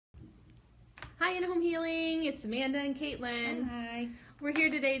Hi, In-Home Healing. It's Amanda and Caitlin. Hi. We're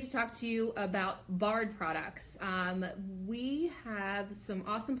here today to talk to you about Bard products. We have some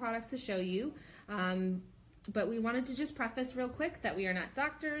awesome products to show you, but we wanted to just preface real quick that we are not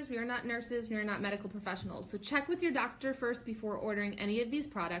doctors, we are not nurses, we are not medical professionals. So check with your doctor first before ordering any of these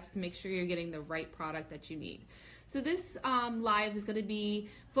products to make sure you're getting the right product that you need. So this live is going to be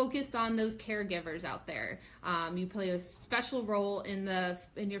focused on those caregivers out there. You play a special role in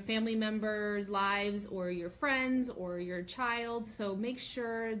your family members' lives, or your friends, or your child. So make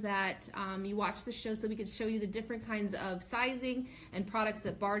sure that you watch the show so we can show you the different kinds of sizing and products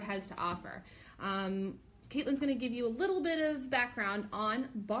that Bard has to offer. Caitlin's going to give you a little bit of background on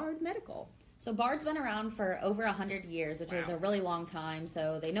Bard Medical. So Bard's been around for over 100 years, which is a really long time.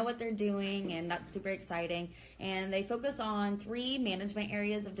 So they know what they're doing, and that's super exciting. And they focus on 3 management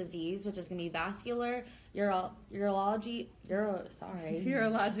areas of disease, which is going to be vascular, urological,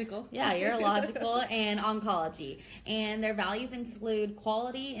 and oncology. And their values include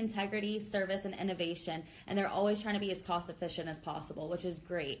quality, integrity, service, and innovation. And they're always trying to be as cost efficient as possible, which is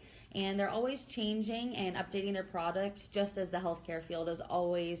great. And they're always changing and updating their products, just as the healthcare field is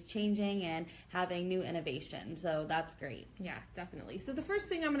always changing and having new innovation. So that's great. Yeah, definitely. So the first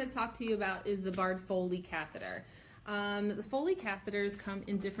thing I'm going to talk to you about is the Bard Foley catheter. The Foley catheters come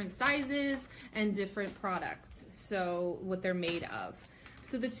in different sizes and different products, so what they're made of.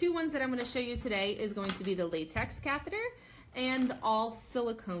 So the 2 ones that I'm going to show you today is going to be the latex catheter and the all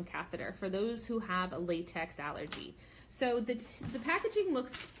silicone catheter for those who have a latex allergy. So the packaging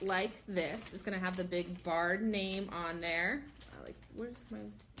looks like this. It's going to have the big Bard name on there. Where's my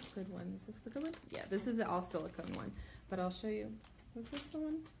good one? Is this the good one? Yeah, this is the all silicone one. But I'll show you. Was this the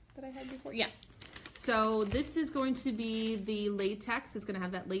one that I had before? Yeah. So this is going to be the latex. It's going to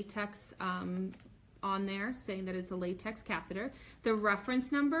have that latex on there saying that it's a latex catheter. The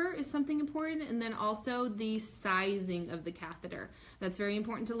reference number is something important, and then also the sizing of the catheter. That's very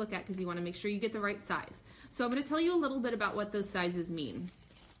important to look at because you want to make sure you get the right size. So I'm going to tell you a little bit about what those sizes mean.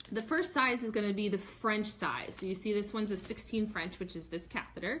 The first size is going to be the French size. So you see this one's a 16 French, which is this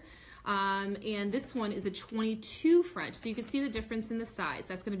catheter. And this one is a 22 French. So you can see the difference in the size.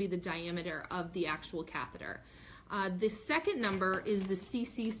 That's going to be the diameter of the actual catheter. The second number is the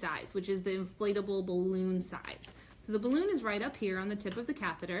CC size, which is the inflatable balloon size. So the balloon is right up here on the tip of the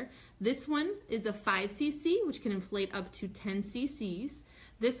catheter. This one is a 5 cc, which can inflate up to 10 cc's.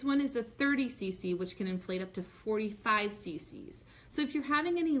 This one is a 30 cc, which can inflate up to 45 cc's. So if you're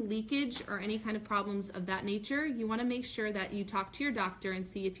having any leakage or any kind of problems of that nature, you want to make sure that you talk to your doctor and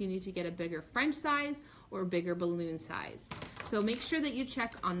see if you need to get a bigger French size or a bigger balloon size. So make sure that you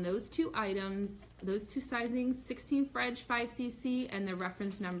check on those 2 items, those 2 sizings, 16 French, 5 cc, and the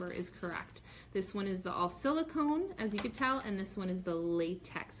reference number is correct. This one is the all silicone, as you could tell, and this one is the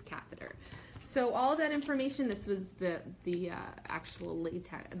latex catheter. So all that information, this was the actual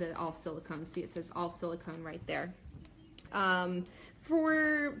latex, the all silicone. See, it says all silicone right there.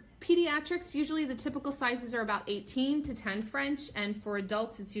 For pediatrics, usually the typical sizes are about 18 to 10 French, and for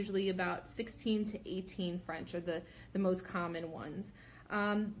adults it's usually about 16 to 18 French are the most common ones.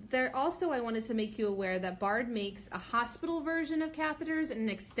 There also, I wanted to make you aware that Bard makes a hospital version of catheters and an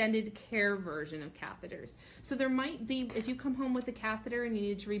extended care version of catheters. So there might be, if you come home with a catheter and you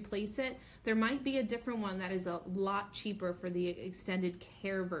need to replace it, there might be a different one that is a lot cheaper for the extended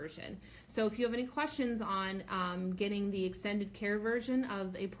care version. So if you have any questions on getting the extended care version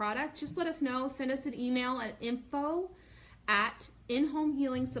of a product, just let us know. Send us an email at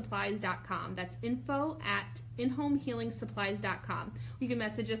info@inhomehealingsupplies.com. That's info@inhomehealingsupplies.com. You can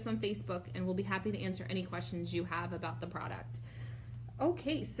message us on Facebook, and we'll be happy to answer any questions you have about the product.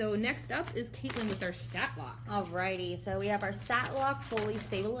 Okay, so next up is Caitlin with our stat locks. Alrighty, so we have our stat lock Foley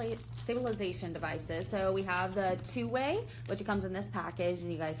stabilization devices. So we have the 2-way, which comes in this package,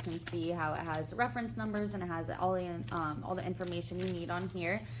 and you guys can see how it has the reference numbers and it has all the information you need on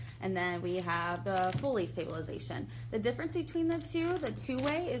here. And then we have the Foley stabilization. The difference between the 2, the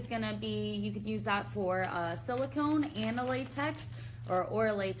 2-way is going to be, you could use that for silicone and a latex, or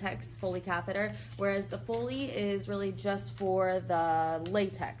a latex Foley catheter, whereas the Foley is really just for the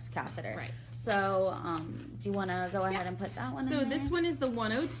latex catheter. Right. So do you want to go ahead and put that one in there? So this one is the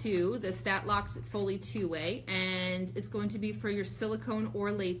 102, the StatLock Foley 2-way, and it's going to be for your silicone or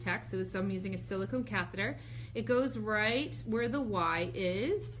latex. So this, I'm using a silicone catheter. It goes right where the Y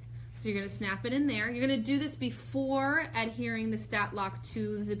is. So you're going to snap it in there. You're going to do this before adhering the StatLock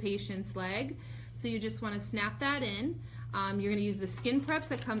to the patient's leg. So you just want to snap that in. You're going to use the skin preps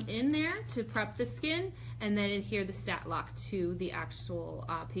that come in there to prep the skin, and then adhere the StatLock to the actual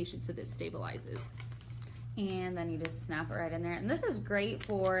patient so that it stabilizes. And then you just snap it right in there. And this is great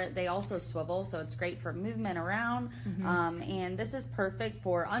for, they also swivel, so it's great for movement around. And this is perfect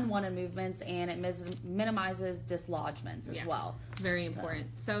for unwanted movements, and it minimizes dislodgements as well. It's very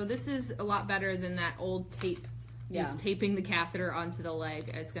important. So this is a lot better than that old tape. Just taping the catheter onto the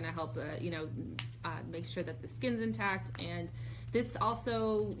leg. It's going to help, make sure that the skin's intact. And this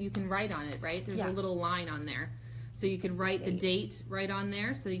also, you can write on it, right? There's a little line on there. So you can write the date right on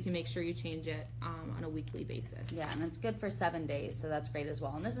there, so you can make sure you change it on a weekly basis. Yeah, and it's good for 7 days, so that's great as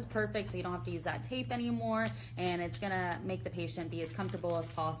well. And this is perfect, so you don't have to use that tape anymore, and it's going to make the patient be as comfortable as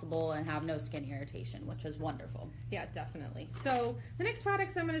possible and have no skin irritation, which is wonderful. Yeah, definitely. So the next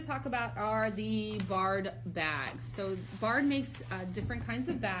products I'm going to talk about are the Bard bags. So Bard makes different kinds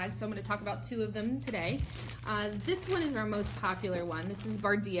of bags, so I'm going to talk about 2 of them today. This one is our most popular one. This is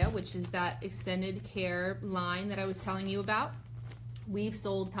Bardia, which is that extended care line that I was telling you about. We've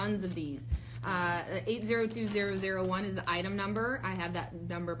sold tons of these. 802001 is the item number. I have that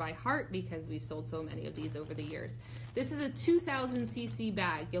number by heart because we've sold so many of these over the years. This is a 2000 cc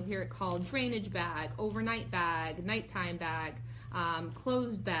bag. You'll hear it called drainage bag, overnight bag, nighttime bag,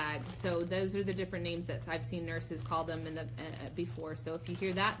 closed bag. So those are the different names that I've seen nurses call them in the before. So if you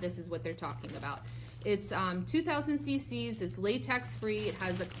hear that, this is what they're talking about. It's 2000 cc's. It's latex free. It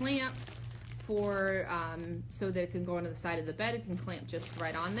has a clamp for so that it can go onto the side of the bed. It can clamp just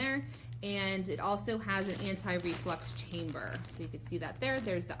right on there. And it also has an anti-reflux chamber. So you can see that there.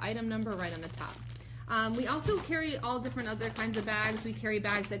 There's the item number right on the top. We also carry all different other kinds of bags. We carry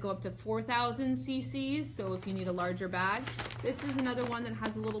bags that go up to 4,000 cc's, so if you need a larger bag. This is another one that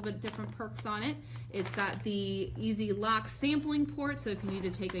has a little bit different perks on it. It's got the easy lock sampling port, so if you need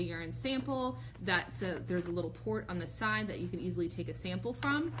to take a urine sample, there's a little port on the side that you can easily take a sample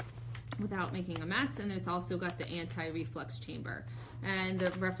from without making a mess. And it's also got the anti-reflux chamber. And the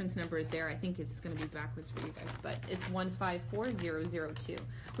reference number is there. I think it's going to be backwards for you guys, but it's 154002.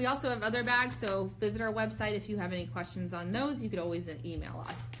 We also have other bags, so visit our website if you have any questions on those. You could always email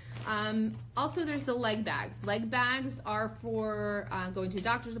us. Also, there's the leg bags. Leg bags are for going to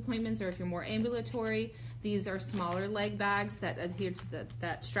doctor's appointments, or if you're more ambulatory. These are smaller leg bags that adhere to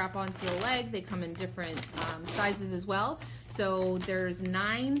that strap onto the leg. They come in different sizes as well. So there's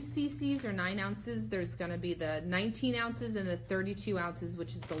 9 cc's or 9 ounces. There's going to be the 19 ounces and the 32 ounces,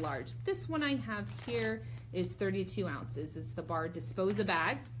 which is the large. This one I have here is 32 ounces. It's the Bard Disposa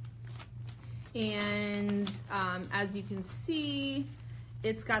bag. And as you can see,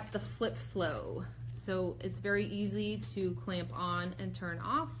 it's got the flip flow. So it's very easy to clamp on and turn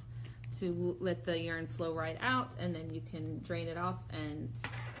off to let the urine flow right out, and then you can drain it off and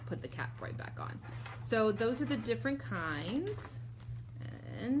put the cap right back on. So those are the different kinds.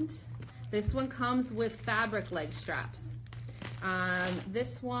 And this one comes with fabric leg straps.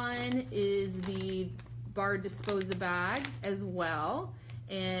 This one is the Bard Disposa bag as well,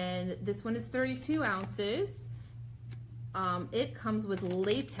 and this one is 32 ounces. It comes with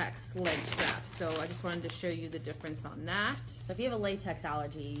latex leg straps, so I just wanted to show you the difference on that. So if you have a latex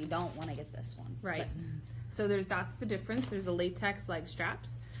allergy, you don't want to get this one. Right. So that's the difference. There's the latex leg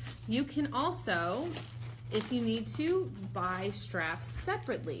straps. You can also, if you need to, buy straps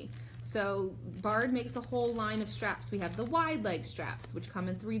separately. So Bard makes a whole line of straps. We have the wide leg straps, which come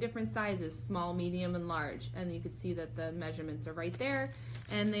in 3 different sizes, small, medium, and large. And you can see that the measurements are right there.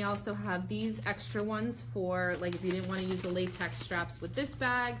 And they also have these extra ones for, like, if you didn't want to use the latex straps with this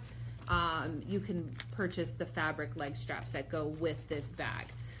bag, you can purchase the fabric leg straps that go with this bag.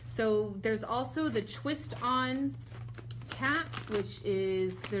 So there's also the twist-on cap, which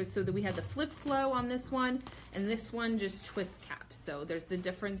is, so that we have the flip flow on this one, and this one just twist caps. So there's the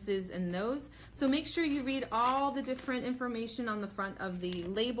differences in those. So make sure you read all the different information on the front of the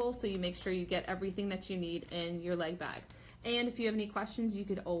label, so you make sure you get everything that you need in your leg bag. And if you have any questions, you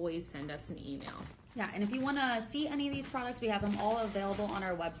could always send us an email. Yeah, and if you want to see any of these products, we have them all available on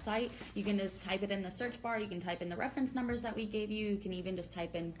our website. You can just type it in the search bar. You can type in the reference numbers that we gave you. You can even just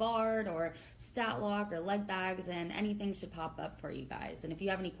type in Bard or Statlock or leg bags, and anything should pop up for you guys. And if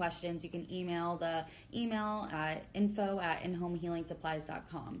you have any questions, you can email the email at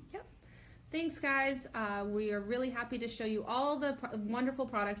info@inhomehealingsupplies.com. Yep. Thanks, guys. We are really happy to show you all the wonderful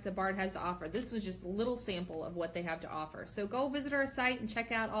products that Bard has to offer. This was just a little sample of what they have to offer. So go visit our site and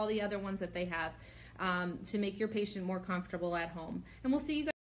check out all the other ones that they have to make your patient more comfortable at home. And we'll see you guys